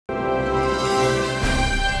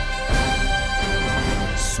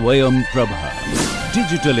SwayamPrabha.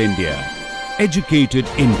 Digital India. Educated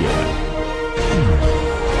India.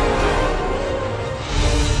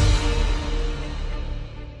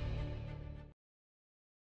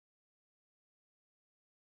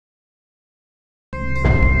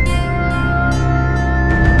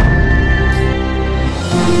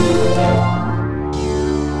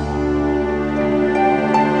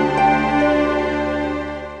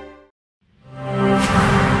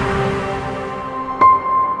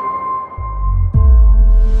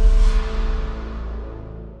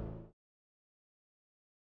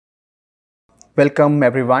 Welcome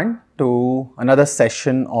everyone to another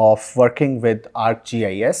session of working with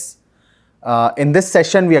ArcGIS. In this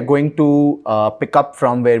session, we are going to pick up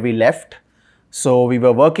from where we left. So we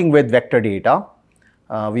were working with vector data.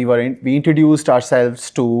 We introduced ourselves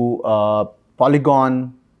to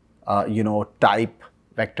polygon, type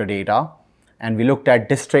vector data, and we looked at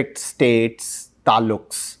districts, states,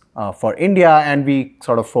 taluks for India, and we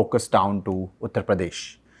sort of focused down to Uttar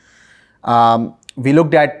Pradesh. We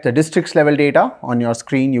looked at the districts level data. On your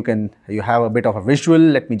screen, you have a bit of a visual.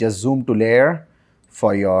 Let me just zoom to layer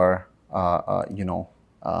for your for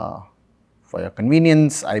your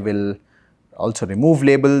convenience. I will also remove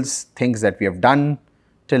labels, things that we have done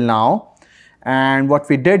till now. And what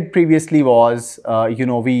we did previously was,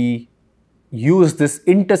 we used this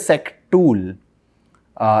intersect tool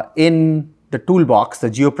in the toolbox,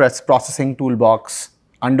 the geoprocessing toolbox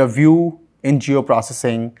under view in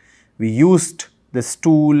geoprocessing. We used this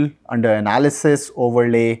tool under analysis,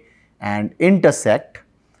 overlay, and intersect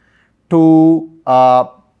to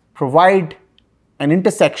provide an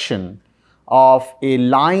intersection of a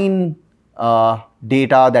line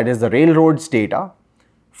data, that is the railroads data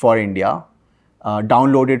for India,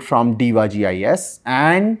 downloaded from DEVA GIS,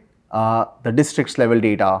 and the districts level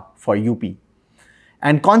data for UP.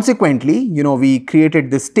 And consequently, we created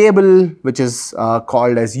this table which is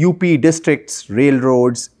called as UP Districts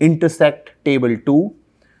Railroads Intersect Table 2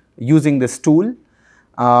 using this tool.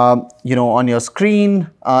 On your screen,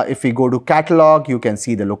 if we go to catalog, you can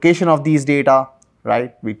see the location of these data,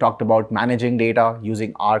 right? We talked about managing data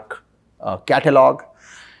using Arc catalog.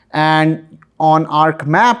 And on Arc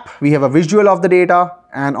map, we have a visual of the data,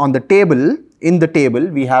 and on the table, in the table,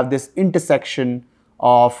 we have this intersection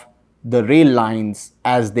of the rail lines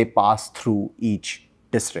as they pass through each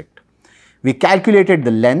district. We calculated the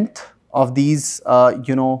length of these,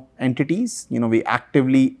 entities. We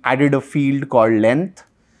actively added a field called length,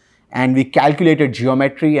 and we calculated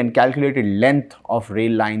geometry and calculated length of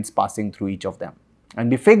rail lines passing through each of them. And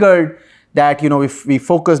we figured that, if we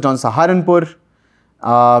focused on Saharanpur,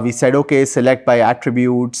 we said, okay, select by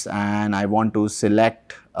attributes, and I want to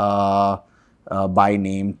select by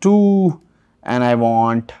name 2, and I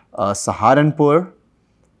want Saharanpur,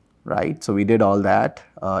 right? So we did all that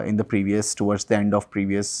in the previous, towards the end of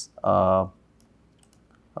previous,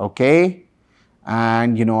 okay.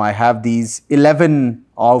 And I have these 11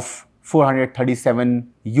 of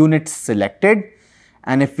 437 units selected.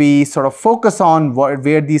 And if we sort of focus on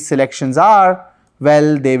where these selections are,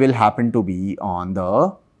 well, they will happen to be on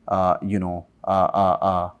the,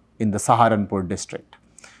 in the Saharanpur district.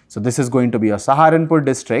 So this is going to be a Saharanpur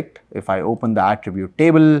district. If I open the attribute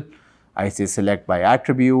table, I say select by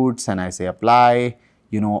attributes and I say apply,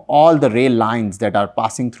 all the rail lines that are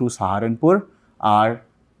passing through Saharanpur are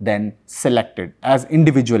then selected as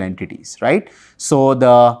individual entities, right? So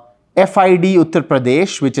the FID Uttar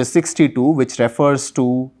Pradesh, which is 62, which refers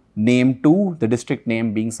to name 2, the district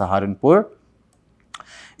name being Saharanpur,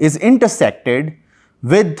 is intersected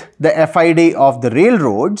with the FID of the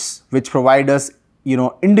railroads, which provide us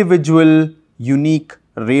individual unique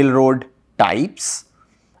railroad types,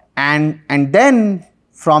 and then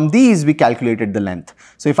from these we calculated the length.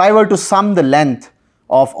 So if I were to sum the length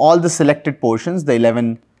of all the selected portions, the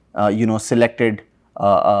 11 selected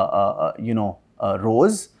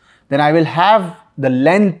rows, then I will have the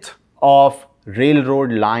length of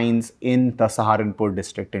railroad lines in the Saharanpur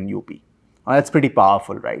district in UP. That's pretty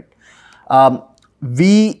powerful, right?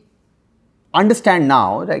 We understand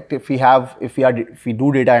now, right, if we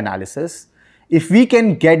do data analysis, if we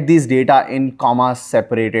can get these data in comma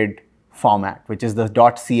separated format, which is the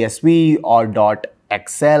 .csv or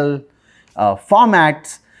 .xl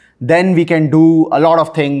formats, then we can do a lot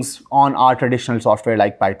of things on our traditional software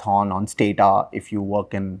like Python, on Stata. If you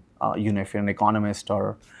work in, if you're an economist,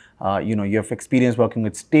 or you have experience working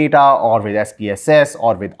with Stata or with SPSS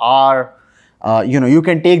or with R, you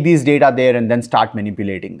can take these data there and then start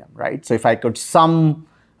manipulating them, right? So if I could sum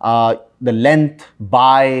the length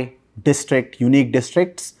by district, unique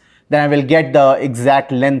districts, then I will get the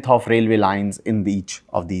exact length of railway lines in each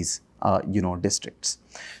of these districts.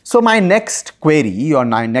 So my next query or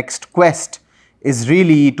my next quest is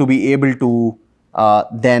really to be able to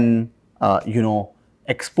then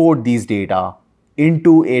export these data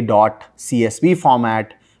into a .csv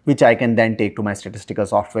format, which I can then take to my statistical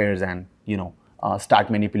softwares and start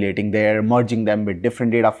manipulating there, merging them with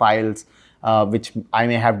different data files, which I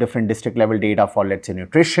may have different district level data for, let's say,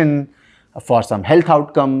 nutrition, for some health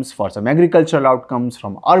outcomes, for some agricultural outcomes,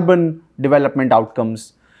 from urban development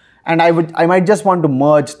outcomes. And I might just want to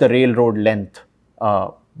merge the railroad length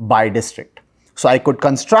by district. So I could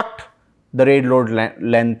construct the railroad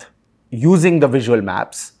length using the visual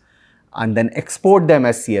maps and then export them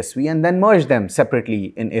as CSV and then merge them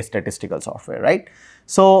separately in a statistical software, right?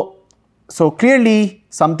 So clearly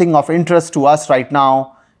something of interest to us right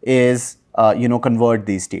now is convert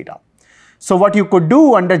these data. So what you could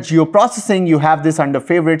do under geoprocessing, you have this under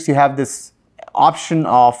favorites, you have this option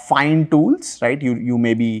of find tools, right?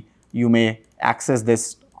 You may access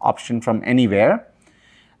this option from anywhere.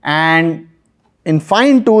 And in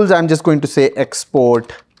find tools, I'm just going to say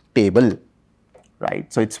export table,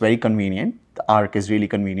 right? So it's very convenient. The Arc is really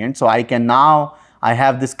convenient. So I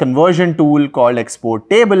have this conversion tool called export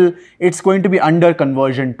table. It's going to be under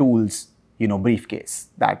conversion tools, briefcase,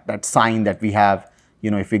 that sign that we have,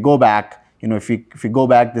 if we go back, if we go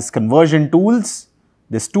back, this conversion tools,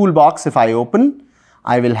 this toolbox, if I open,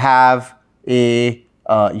 I will have a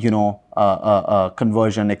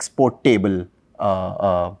conversion export table,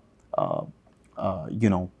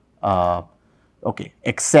 okay,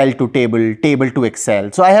 Excel to table, table to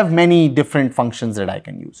Excel. So I have many different functions that I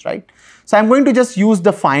can use, right? So I'm going to just use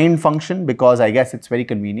the find function because I guess it's very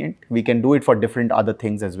convenient. We can do it for different other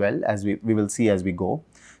things as well, as we will see as we go.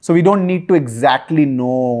 So we don't need to exactly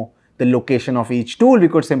know the location of each tool. We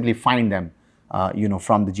could simply find them,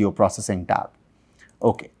 from the geoprocessing tab.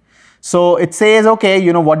 Okay. So it says,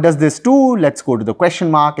 okay, what does this do? Let's go to the question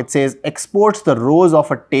mark. It says exports the rows of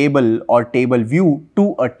a table or table view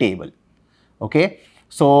to a table. Okay.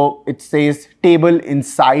 So it says table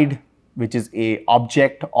inside, which is a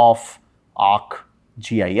object of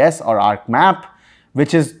ArcGIS or ArcMap,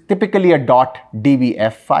 which is typically a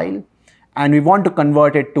 .dbf file. And we want to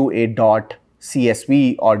convert it to a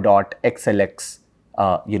 .csv or .xlx,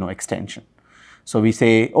 extension. So we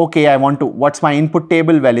say, okay, what's my input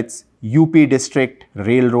table? Well, it's UP district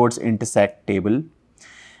railroads intersect table.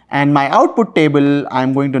 And my output table,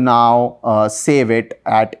 I'm going to now save it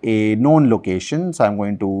at a known location. So I'm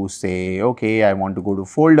going to say, okay, I want to go to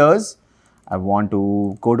folders. I want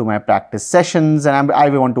to go to my practice sessions and I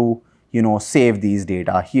want to, save these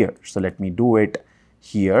data here. So let me do it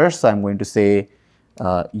here. So I'm going to say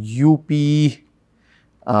UP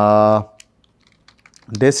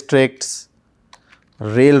districts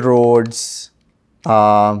railroads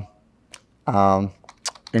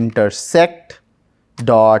intersect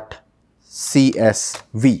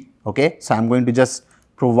 .csv. Okay, so I'm going to just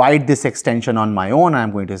provide this extension on my own.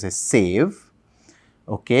 I'm going to say save.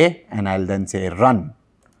 Okay, and I'll then say run.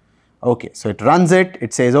 Okay, so it runs it.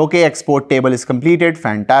 It says, okay, export table is completed.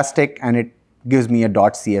 Fantastic. And it gives me a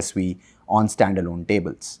 .csv on standalone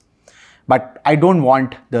tables. But I don't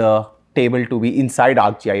want the table to be inside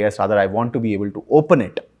ArcGIS. Rather, I want to be able to open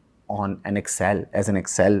it on an Excel as an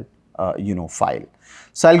Excel file.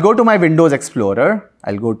 So I'll go to my Windows Explorer.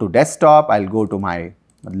 I'll go to desktop. I'll go to my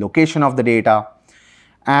location of the data.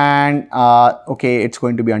 And okay, it's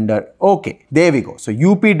going to be under, okay, there we go. So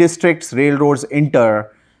UP districts railroads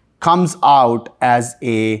inter comes out as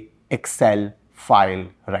a Excel file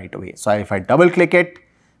right away. So if I double click it,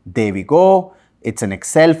 there we go. It's an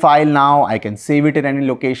Excel file now. I can save it in any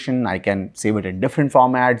location. I can save it in different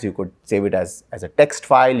formats. You could save it as a text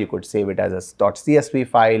file. You could save it as a .csv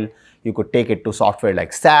file. You could take it to software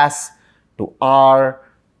like SAS, to R,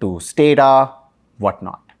 to Stata,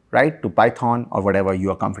 whatnot, right? To Python or whatever you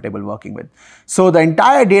are comfortable working with. So the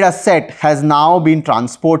entire data set has now been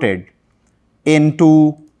transported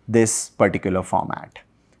into this particular format,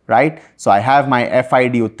 right? So I have my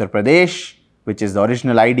FID Uttar Pradesh, which is the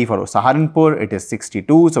original ID for Saharanpur. It is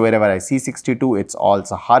 62. So wherever I see 62, it's all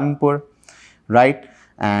Saharanpur, right?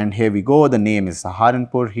 And here we go. The name is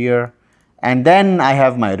Saharanpur here. And then I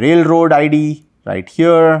have my railroad ID right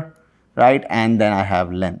here, right? And then I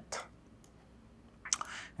have length.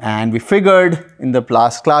 And we figured in the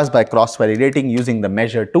last class by cross-validating using the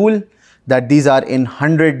measure tool that these are in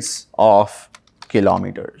hundreds of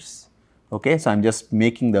kilometers. Okay, so I'm just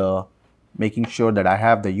making sure that I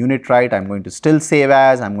have the unit right. I'm going to still save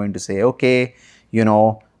as. I'm going to say, okay,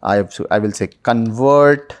 I will say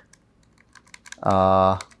convert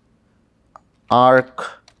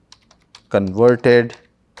arc converted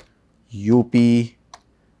UP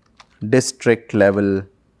district level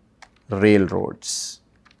railroads.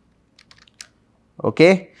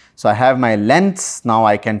 Okay, so I have my lengths. Now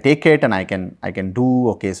I can take it and I can do,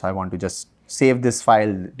 okay, so I want to just save this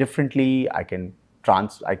file differently. I can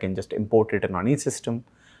just import it in any system.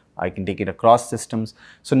 I can take it across systems.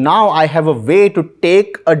 So now I have a way to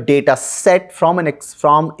take a data set from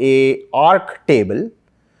a ARC table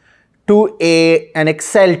to an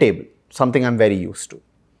Excel table, something I'm very used to.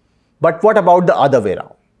 But what about the other way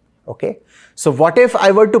around? Okay, so what if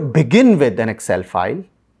I were to begin with an Excel file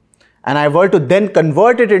and I were to then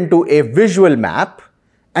convert it into a visual map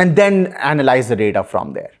and then analyze the data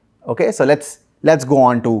from there? Okay, so let's go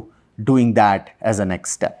on to doing that as a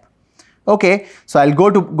next step. Okay, so I'll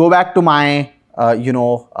go back to my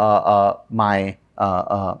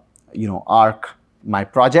my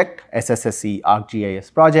project, SSSC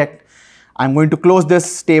ArcGIS project. I'm going to close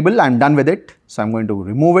this table. I'm done with it, so I'm going to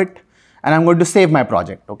remove it and I'm going to save my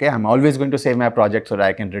project. Okay, I'm always going to save my project so that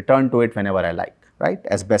I can return to it whenever I like, right,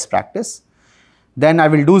 as best practice. Then I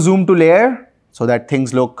will do zoom to layer so that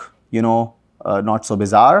things look, not so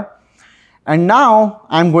bizarre. And now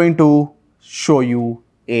I'm going to show you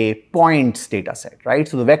a points data set, right?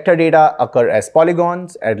 So the vector data occur as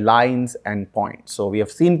polygons, as lines and points. So we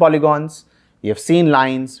have seen polygons, we have seen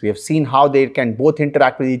lines, we have seen how they can both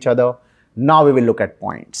interact with each other. Now we will look at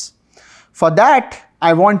points. For that,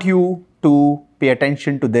 I want you to pay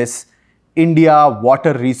attention to this India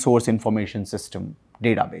Water Resource Information System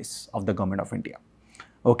database of the Government of India.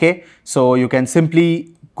 Okay, so you can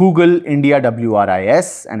simply Google India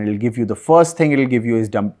WRIS and it will give you, the first thing it will give you is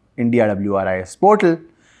India WRIS portal.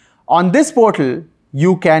 On this portal,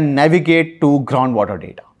 you can navigate to groundwater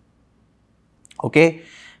data. Okay,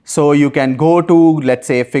 so you can go to, let's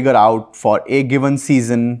say, figure out for a given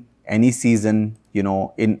season, any season,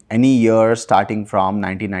 in any year starting from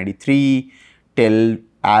 1993 till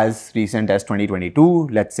as recent as 2022,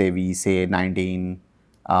 let's say we say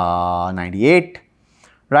 1998,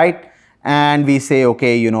 right? And we say,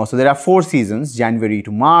 okay, so there are 4 seasons, January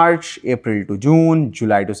to March, April to June,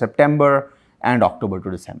 July to September, and October to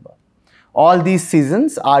December. All these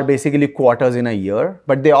seasons are basically quarters in a year,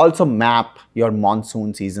 but they also map your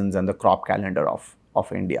monsoon seasons and the crop calendar of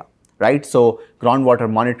India, right? So groundwater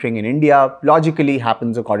monitoring in India logically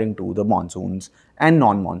happens according to the monsoons and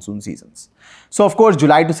non-monsoon seasons. So of course,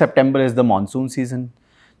 July to September is the monsoon season.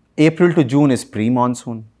 April to June is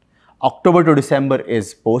pre-monsoon. October to December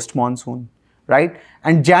is post-monsoon, right?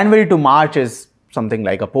 And January to March is something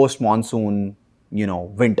like a post-monsoon,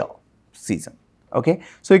 winter season. Okay,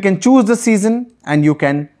 so you can choose the season and you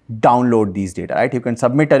can download these data, right? You can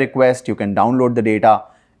submit a request, you can download the data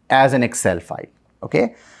as an Excel file.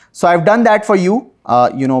 Okay, so I've done that for you,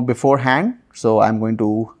 beforehand. So I'm going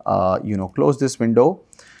to, close this window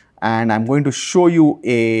and I'm going to show you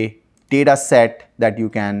a data set that you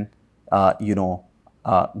can,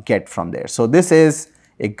 get from there. So this is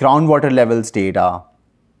a groundwater levels data.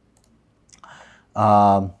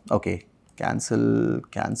 Okay. Cancel,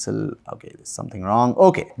 okay, there's something wrong.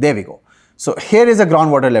 Okay, there we go. So here is a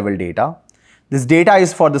groundwater level data. This data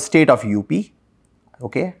is for the state of UP,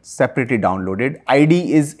 okay, separately downloaded.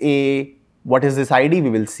 ID is what is this ID? We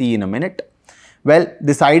will see in a minute. Well,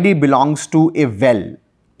 this ID belongs to a well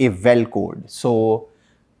code. So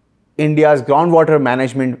India's groundwater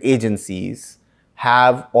management agencies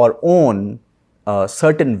have or own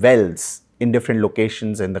certain wells in different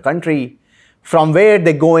locations in the country, from where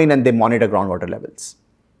they go in and they monitor groundwater levels,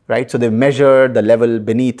 right? So they measure the level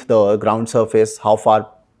beneath the ground surface, how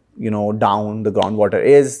far, down the groundwater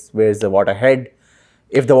is, where is the water head.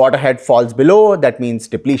 If the water head falls below, that means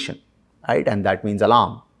depletion, right? And that means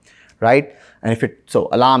alarm, right? And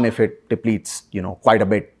alarm if it depletes, quite a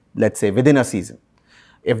bit, let's say within a season.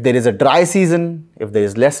 If there is a dry season, if there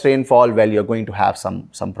is less rainfall, well, you're going to have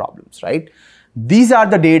some problems, right? These are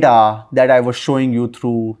the data that I was showing you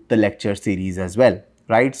through the lecture series as well,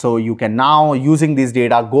 right? So you can now, using these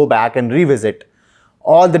data, go back and revisit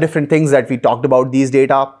all the different things that we talked about these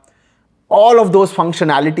data. All of those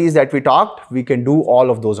functionalities that we talked, we can do all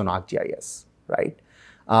of those on ArcGIS, right?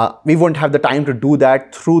 We won't have the time to do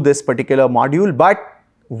that through this particular module, but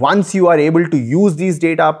once you are able to use these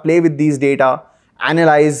data, play with these data,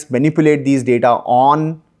 analyze, manipulate these data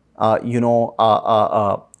on,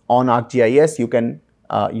 on ArcGIS, you can,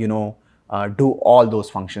 do all those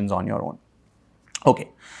functions on your own. Okay,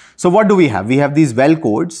 so what do we have? We have these well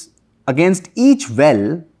codes. Against each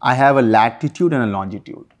well, I have a latitude and a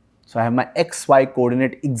longitude. So I have my XY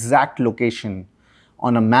coordinate exact location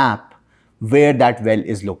on a map where that well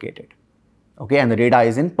is located. Okay, and the data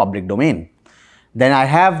is in public domain. Then I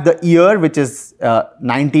have the year, which is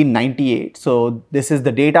 1998. So this is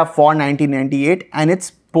the data for 1998 and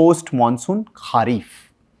it's post-monsoon Kharif.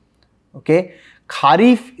 Okay,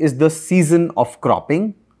 Kharif is the season of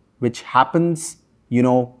cropping, which happens,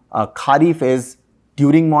 Kharif is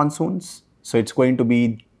during monsoons. So it's going to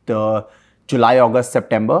be the July, August,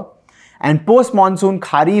 September. And post-monsoon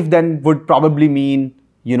Kharif then would probably mean,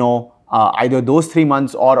 either those 3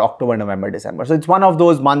 months or October, November, December. So it's one of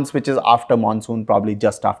those months which is after monsoon, probably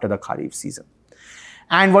just after the Kharif season.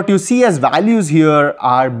 And what you see as values here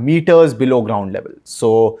are meters below ground level.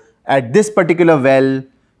 So at this particular well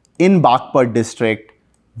in Bagpat district,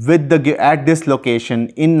 at this location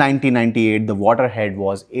in 1998, the water head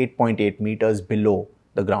was 8.8 meters below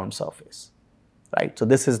the ground surface, right? So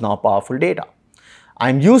this is now powerful data.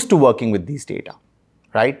 I'm used to working with these data,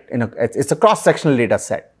 right? It's a cross-sectional data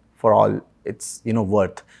set for all its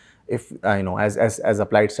worth. If as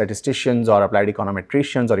applied statisticians or applied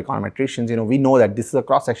econometricians we know that this is a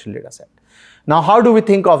cross-sectional data set. Now, how do we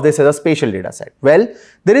think of this as a spatial data set? Well,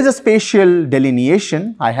 there is a spatial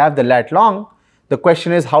delineation. I have the lat long. The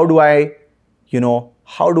question is, how do I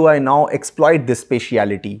now exploit this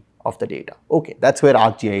spatiality of the data? Okay, that's where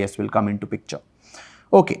ArcGIS will come into picture.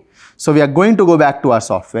 Okay, so we are going to go back to our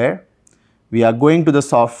software. We are going to the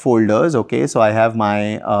soft folders. Okay, so I have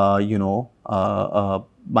my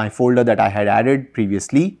my folder that I had added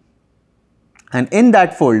previously, and in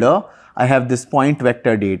that folder I have this point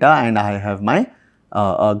vector data and I have my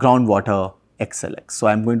groundwater XLX. So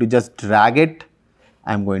I'm going to just drag it.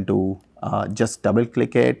 I'm going to just double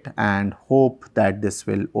click it and hope that this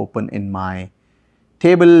will open in my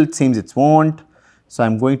table. It seems it won't. So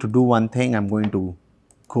I'm going to do one thing. I'm going to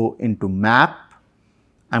go into map.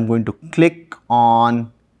 I'm going to click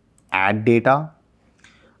on add data.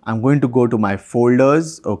 I'm going to go to my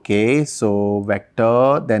folders. Okay, so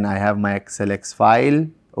vector, then I have my XLX file.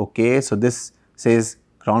 Okay, so this says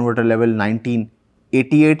groundwater level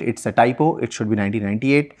 1988. It's a typo. It should be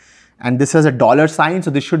 1998. And this has a $sign. So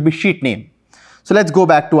this should be sheet name. So let's go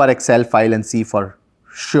back to our Excel file and see for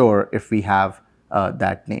sure if we have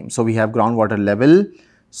that name. So we have groundwater level.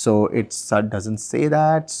 So it doesn't say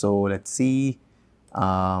that. So let's see.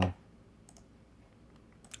 Okay,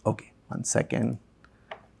 one second.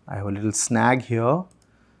 I have a little snag here.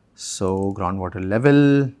 So groundwater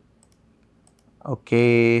level.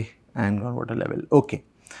 Okay, and groundwater level. Okay.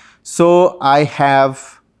 So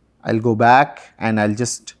I'll go back and I'll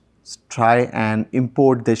just try and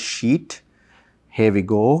import this sheet. Here we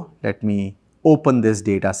go. Let me open this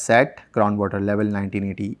data set, groundwater level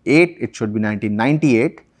 1988. It should be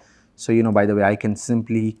 1998. So, by the way, I can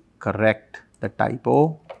simply correct the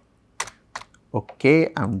typo.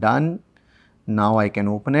 Okay, I'm done. Now I can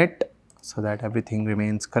open it so that everything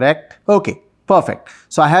remains correct. Okay, perfect.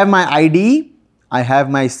 So I have my ID, I have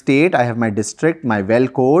my state, I have my district, my well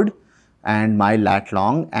code and my lat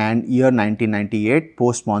long and year 1998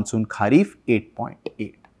 post monsoon Kharif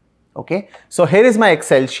 8.8. Okay, so here is my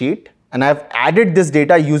Excel sheet and I've added this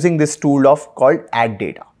data using this tool called add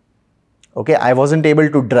data. Okay, I wasn't able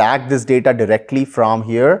to drag this data directly from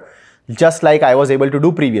here, just like I was able to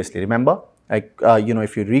do previously. Remember, like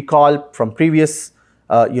if you recall from previous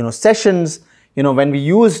sessions, when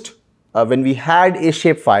we had a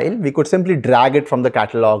shapefile, we could simply drag it from the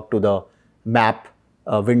catalog to the map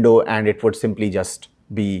window, and it would simply just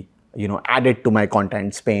be added to my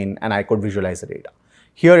contents pane, and I could visualize the data.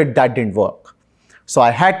 Here that didn't work, so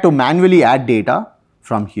I had to manually add data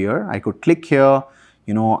from here. I could click here,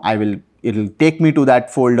 it'll take me to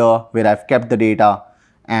that folder where I've kept the data,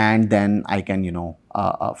 and then I can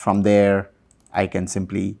from there I can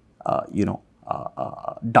simply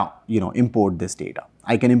import this data.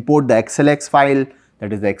 I can import the XLX file,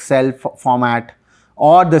 that is the Excel format,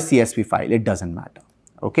 or the CSV file. It doesn't matter.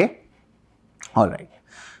 Okay, all right.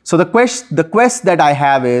 So the quest that I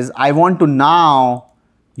have is I want to now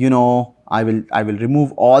I will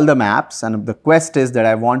remove all the maps, and the quest is that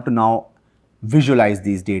I want to now visualize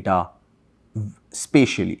these data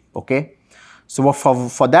spatially. Okay, so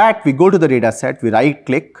for that we go to the data set, we right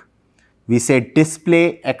click, we say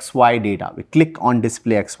display XY data, we click on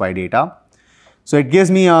display XY data. So it gives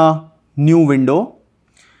me a new window.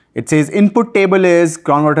 It says input table is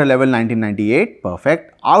groundwater level 1998,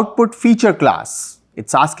 perfect. Output feature class,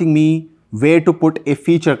 it's asking me where to put a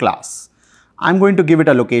feature class. I'm going to give it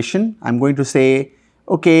a location. I'm going to say,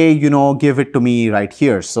 okay, give it to me right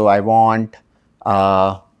here. So I want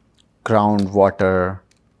groundwater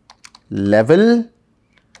level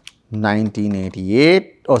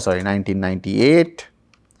 1998, oh sorry, 1998.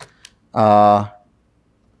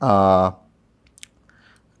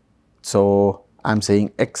 So I'm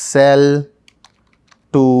saying Excel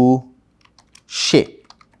to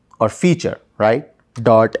shape or feature, right?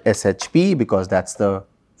 Dot shp, because that's the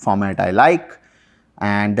format I like.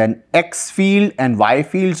 And then x field and y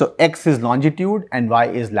field. So x is longitude and y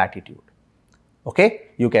is latitude. Okay,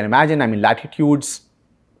 you can imagine, I mean, latitudes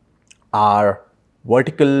are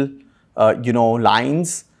vertical,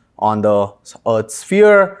 lines on the Earth's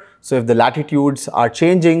sphere. So if the latitudes are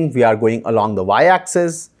changing, we are going along the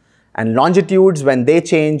y-axis, and longitudes, when they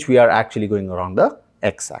change, we are actually going along the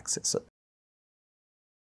x-axis. So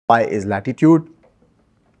y is latitude.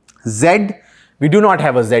 Z, we do not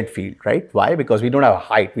have a z field, right? Why? Because we don't have a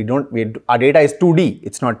height. Our data is 2D,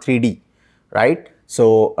 it's not 3D, right?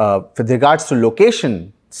 So with regards to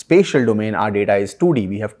location, spatial domain, our data is 2D.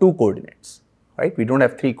 We have 2 coordinates, right? We don't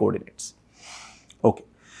have 3 coordinates. Okay.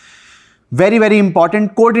 Very, very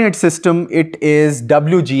important coordinate system. It is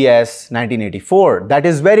WGS 1984. That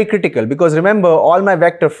is very critical because remember, all my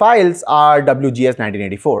vector files are WGS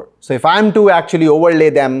 1984. So if I am to actually overlay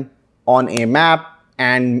them on a map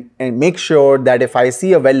and make sure that if I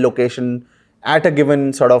see a well location at a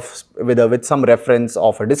given sort of with some reference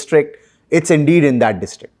of a district, it's indeed in that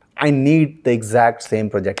district. I need the exact same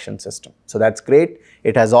projection system. So that's great.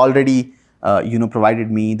 It has already provided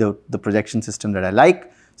me the projection system that I like.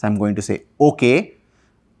 So I'm going to say okay.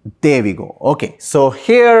 There we go. Okay. So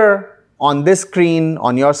here on this screen,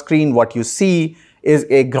 on your screen, what you see is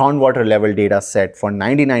a groundwater level data set for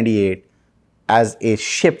 1998 as a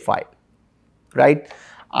shape file, right?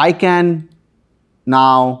 I can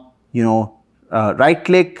now right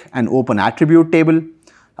click and open attribute table.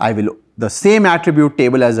 The same attribute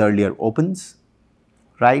table as earlier opens,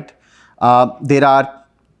 right? There are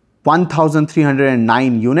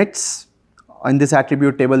 1,309 units in this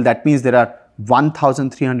attribute table. That means there are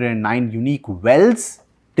 1,309 unique wells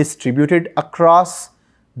distributed across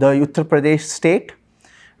the Uttar Pradesh state,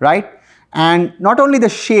 right? And not only the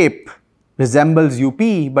shape resembles UP,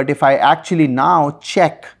 but if I actually now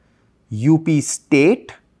check UP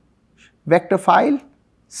state vector file,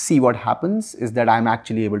 see what happens is that I'm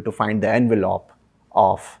actually able to find the envelope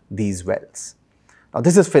of these wells. Now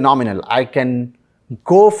this is phenomenal. I can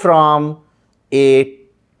go from a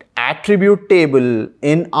attribute table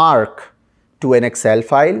in Arc to an Excel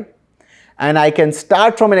file, and I can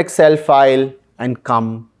start from an Excel file and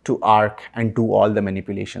come to Arc and do all the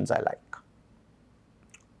manipulations I like.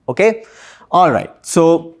 Okay, all right.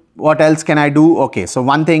 So what else can I do? Okay, so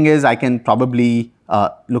one thing is I can probably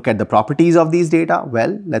look at the properties of these data.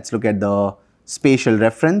 Well, let's look at the spatial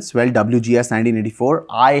reference. Well, WGS 1984,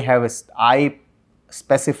 I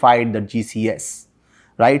specified the GCS,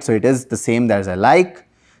 right? So it is the same as I like.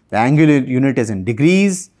 The angular unit is in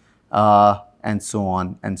degrees, and so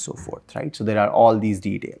on and so forth, right? So there are all these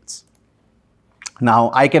details.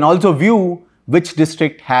 Now I can also view which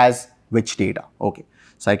district has which data. Okay,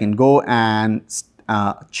 so I can go and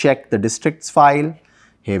check the districts file.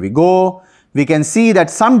 Here we go. We can see that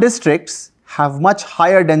some districts have much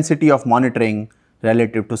higher density of monitoring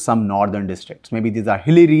relative to some northern districts. Maybe these are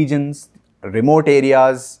hilly regions, remote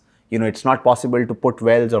areas. It's not possible to put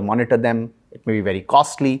wells or monitor them. It may be very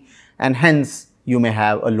costly, and hence you may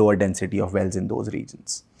have a lower density of wells in those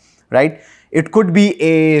regions, right? It could be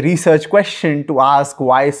a research question to ask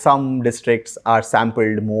why some districts are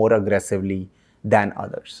sampled more aggressively than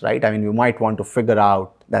others, right? I mean, you might want to figure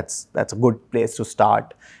out, that's a good place to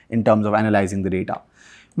start in terms of analyzing the data.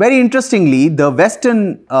 Very interestingly, the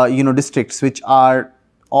western districts, which are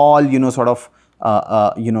all that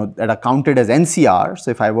are counted as NCR.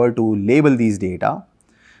 So if I were to label these data,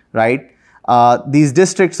 right, these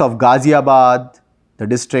districts of Ghaziabad, the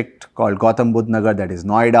district called Gautam Budh Nagar, that is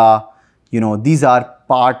Noida, these are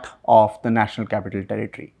part of the National Capital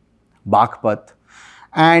Territory, Baghpat.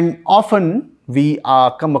 And often we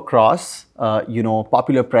come across,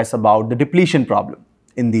 popular press about the depletion problem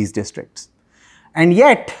in these districts. And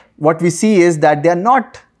yet, what we see is that they are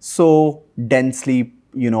not so densely,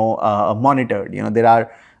 monitored. There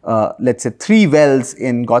are, let's say, 3 wells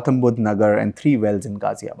in Gautam Budh Nagar and 3 wells in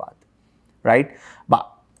Ghaziabad, right?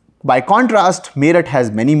 But by contrast, Meerut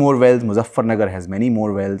has many more wells, Muzaffarnagar has many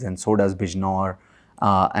more wells, and so does Bijnor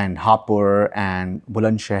and Hapur and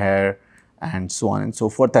Bulandshahr and so on and so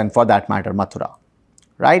forth, and for that matter, Mathura,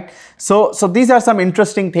 right? So these are some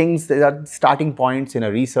interesting things. They are starting points in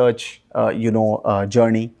a research,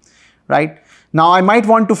 journey, right? Now, I might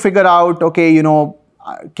want to figure out, okay,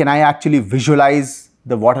 can I actually visualize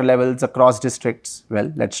the water levels across districts?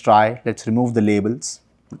 Well, let's try. Let's remove the labels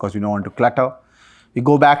because we don't want to clutter. We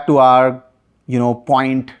go back to our,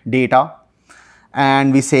 point data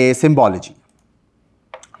and we say symbology.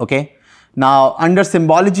 Okay. Now under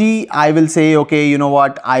symbology, I will say, okay, you know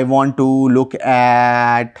what, I want to look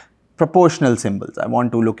at proportional symbols. I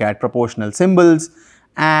want to look at proportional symbols,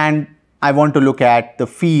 and I want to look at the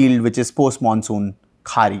field which is post-monsoon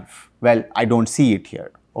Kharif. Well, I don't see it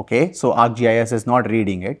here, okay. So ArcGIS is not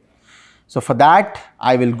reading it. So for that,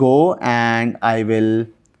 I will go and I will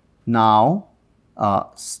now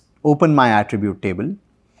open my attribute table.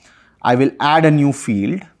 I will add a new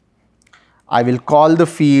field. I will call the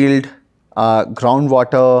field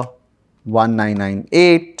groundwater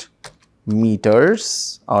 1998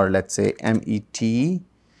 meters, or let's say MET,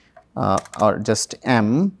 or just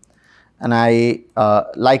M, and I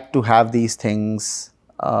like to have these things,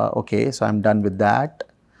 okay, so I'm done with that.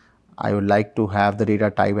 I would like to have the data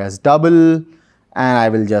type as double, and I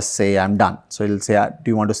will just say I'm done. So it will say,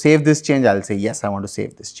 do you want to save this change? I will say yes, I want to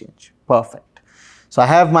save this change. Perfect. So I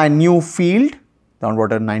have my new field,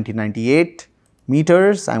 groundwater 1998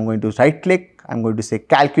 meters. I'm going to right click, I'm going to say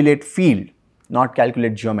calculate field, not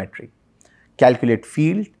calculate geometry. Calculate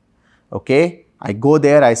field, okay. I go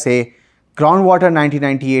there, I say groundwater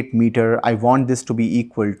 1998 meter, I want this to be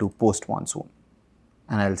equal to post monsoon,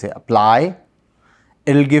 and I will say apply.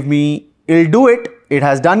 It will give me, it will do it, it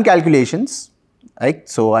has done calculations, right.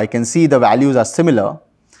 So I can see the values are similar,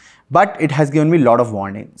 but it has given me a lot of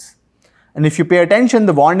warnings. And if you pay attention,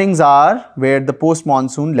 the warnings are where the post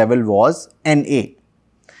monsoon level was NA,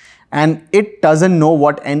 and it doesn't know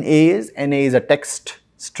what NA is. NA is a text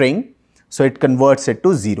string, so it converts it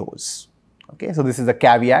to zeros. Okay, so this is a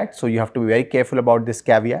caveat, so you have to be very careful about this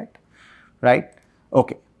caveat, right?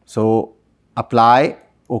 Okay, so apply,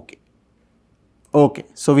 okay. Okay,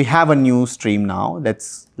 so we have a new stream now.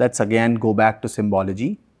 Let's again go back to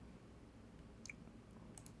symbology.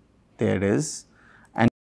 There it is, and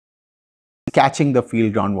catching the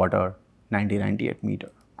field groundwater 1998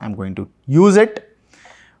 meter. I'm going to use it.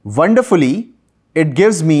 Wonderfully, it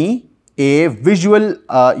gives me a visual,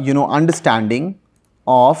 understanding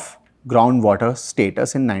of groundwater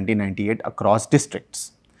status in 1998 across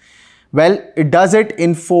districts. Well, it does it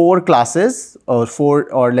in 4 classes,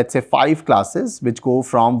 or let's say 5 classes, which go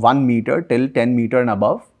from 1 meter till 10 meter and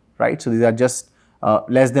above, right? So these are just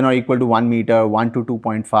less than or equal to 1 meter, 1 to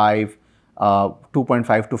 2.5,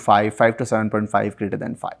 2.5 to 5, 5 to 7.5, greater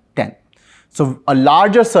than 10. So a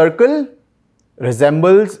larger circle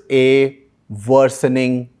resembles a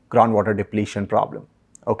worsening groundwater depletion problem.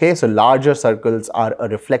 Okay, so larger circles are a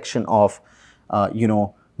reflection of,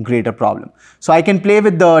 greater problem. So I can play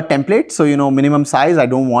with the template. So, minimum size, I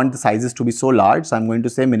don't want the sizes to be so large. So I'm going to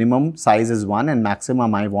say minimum size is 1 and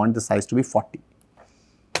maximum I want the size to be 40.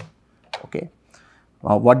 Okay.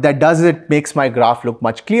 What that does is it makes my graph look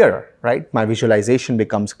much clearer, right? My visualization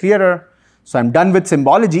becomes clearer. So I'm done with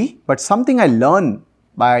symbology, but something I learn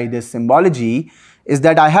by this symbology is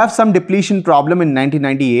that I have some depletion problem in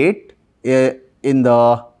 1998 in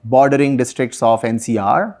the bordering districts of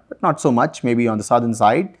NCR, but not so much, maybe on the southern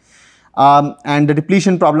side. And the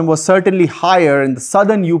depletion problem was certainly higher in the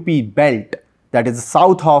southern UP belt, that is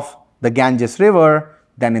south of the Ganges River,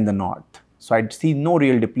 than in the north. So I'd see no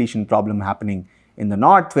real depletion problem happening in the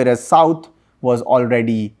north, whereas south was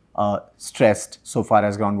already stressed so far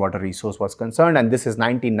as groundwater resource was concerned, and this is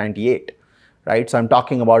 1998, right? So I'm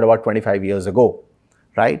talking about 25 years ago,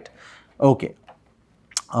 right? Okay.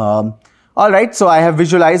 All right, so I have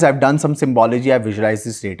visualized, I've done some symbology, I've visualized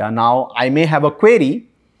this data. Now I may have a query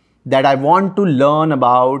that I want to learn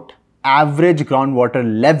about average groundwater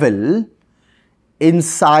level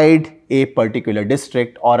inside a particular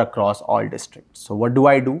district or across all districts. So what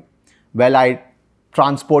do? Well, I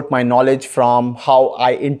transport my knowledge from how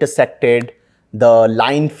I intersected the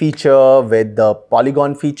line feature with the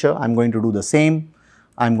polygon feature. I'm going to do the same.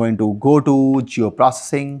 I'm going to go to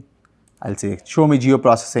geoprocessing. I'll say show me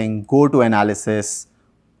geoprocessing, go to analysis,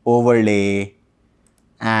 overlay,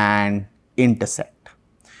 and intersect.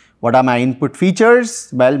 What are my input features?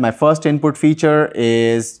 Well, my first input feature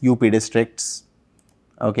is UP districts.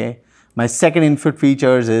 Okay. My second input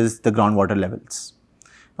features is the groundwater levels.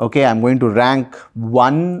 Okay, I'm going to rank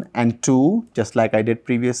 1 and 2 just like I did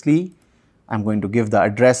previously. I'm going to give the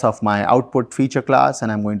address of my output feature class,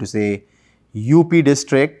 and I'm going to say UP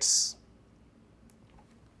districts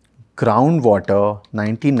groundwater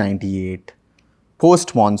 1998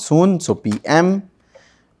 post monsoon, so PM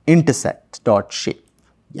intersect dot shape.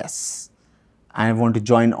 Yes, I want to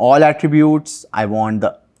join all attributes. I want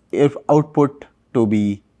the output to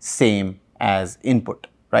be same as input,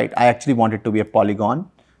 right? I actually want it to be a polygon.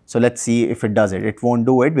 So let's see if it does it. It won't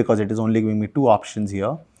do it because it is only giving me 2 options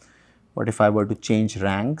here. But if I were to change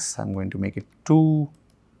ranks, I'm going to make it 2,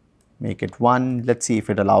 make it 1. Let's see if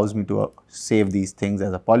it allows me to save these things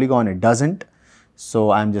as a polygon. It doesn't.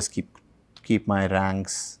 So I'm just keep my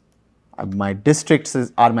ranks. My districts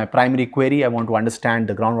are my primary query. I want to understand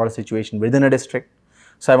the groundwater situation within a district.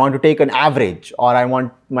 So I want to take an average, or I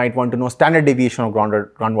might want to know standard deviation of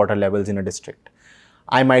groundwater levels in a district.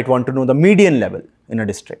 I might want to know the median level in a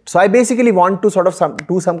district. So I basically want to sort of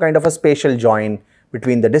do some kind of a spatial join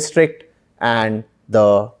between the district and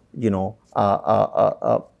the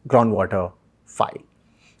groundwater file.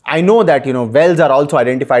 I know that wells are also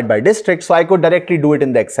identified by district, so I could directly do it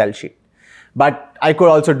in the Excel sheet. But I could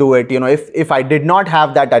also do it, if I did not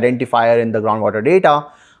have that identifier in the groundwater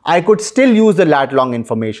data, I could still use the lat-long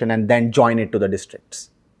information and then join it to the districts.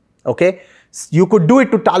 Okay, you could do it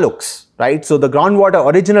to taluks, right? So the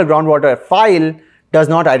original groundwater file does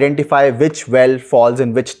not identify which well falls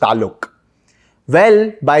in which taluk.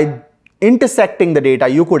 Well, by intersecting the data,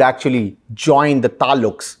 you could actually join the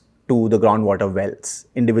taluks to the groundwater wells,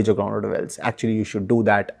 individual groundwater wells. Actually, you should do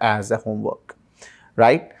that as a homework,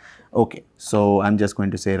 right? Okay, so I'm just going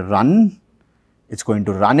to say run. It's going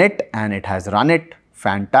to run it, and it has run it.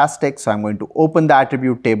 Fantastic. So I'm going to open the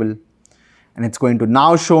attribute table, and it's going to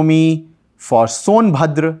now show me for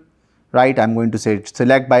Sonbhadra, right? I'm going to say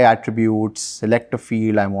select by attributes, select a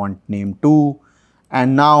field. I want name 2,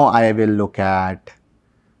 and now I will look at,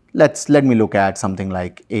 let me look at something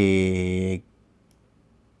like a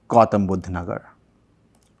Gautam Buddha Nagar.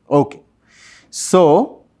 Okay,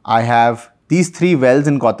 so I have these 3 wells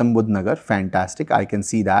in Gautam Buddha Nagar. Fantastic. I can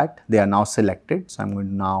see that they are now selected. So I'm going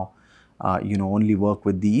to now only work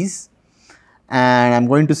with these, and I'm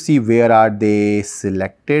going to see where are they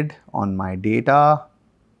selected on my data.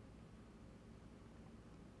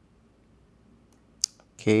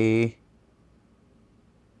 Okay,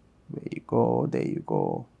 there you go, there you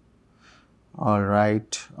go. All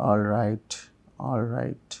right, all right, all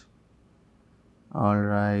right, all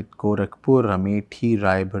right. Gorakhpur, Amethi,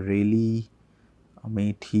 Raebareli,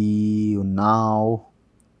 Amethi, Unnao,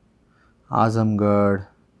 Azamgarh,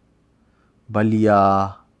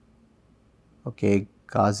 Balia, okay,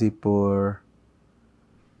 Ghazipur,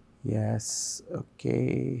 yes,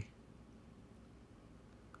 okay,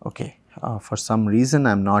 okay. For some reason,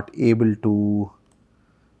 I'm not able to,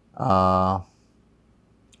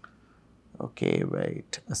 okay,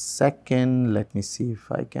 wait a second, let me see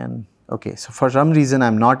if I can, okay, so for some reason,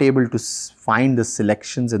 I'm not able to find the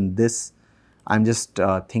selections in this. I'm just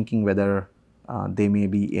thinking whether they may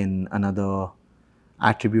be in another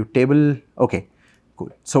attribute table. Okay, cool.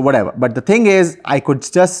 So whatever. But the thing is, I could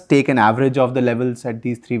just take an average of the levels at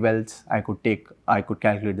these 3 wells. I could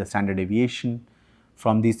calculate the standard deviation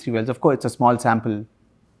from these 3 wells. Of course, it's a small sample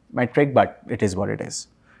metric, but it is what it is,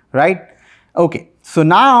 right? Okay. So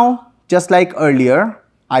now, just like earlier,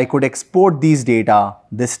 I could export these data,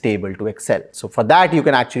 this table, to Excel. So for that, you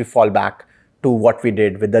can actually fall back to what we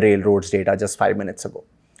did with the railroads data just 5 minutes ago.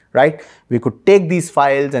 Right? We could take these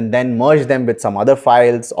files and then merge them with some other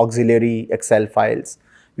files, auxiliary Excel files.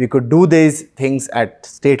 We could do these things at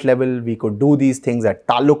state level. We could do these things at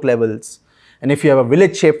taluk levels. And if you have a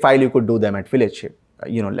village shape file, you could do them at village shape,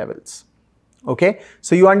 levels. Okay.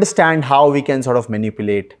 So you understand how we can sort of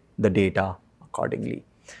manipulate the data accordingly.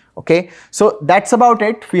 Okay. So that's about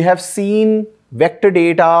it. We have seen vector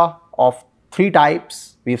data of 3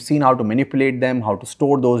 types. We have seen how to manipulate them, how to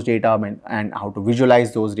store those data, and how to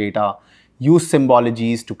visualize those data, use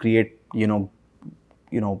symbologies to create,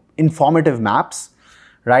 informative maps,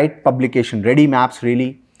 right? Publication ready maps,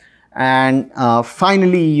 really. And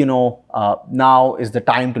finally, now is the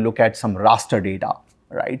time to look at some raster data,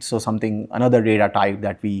 right? So another data type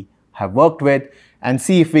that we have worked with, and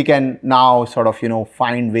see if we can now sort of,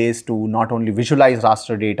 find ways to not only visualize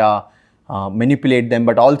raster data, manipulate them,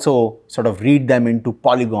 but also sort of read them into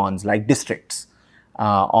polygons like districts,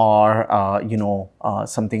 or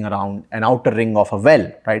something around an outer ring of a well,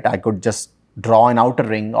 right? I could just draw an outer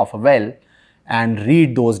ring of a well and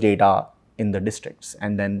read those data in the districts,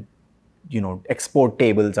 and then export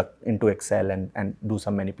tables into Excel and do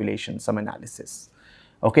some manipulation, some analysis.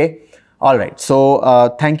 Okay, all right.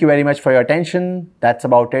 So thank you very much for your attention. That's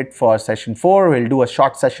about it for session 4. We'll do a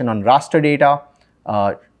short session on raster data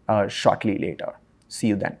shortly later. See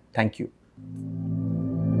you then. Thank you.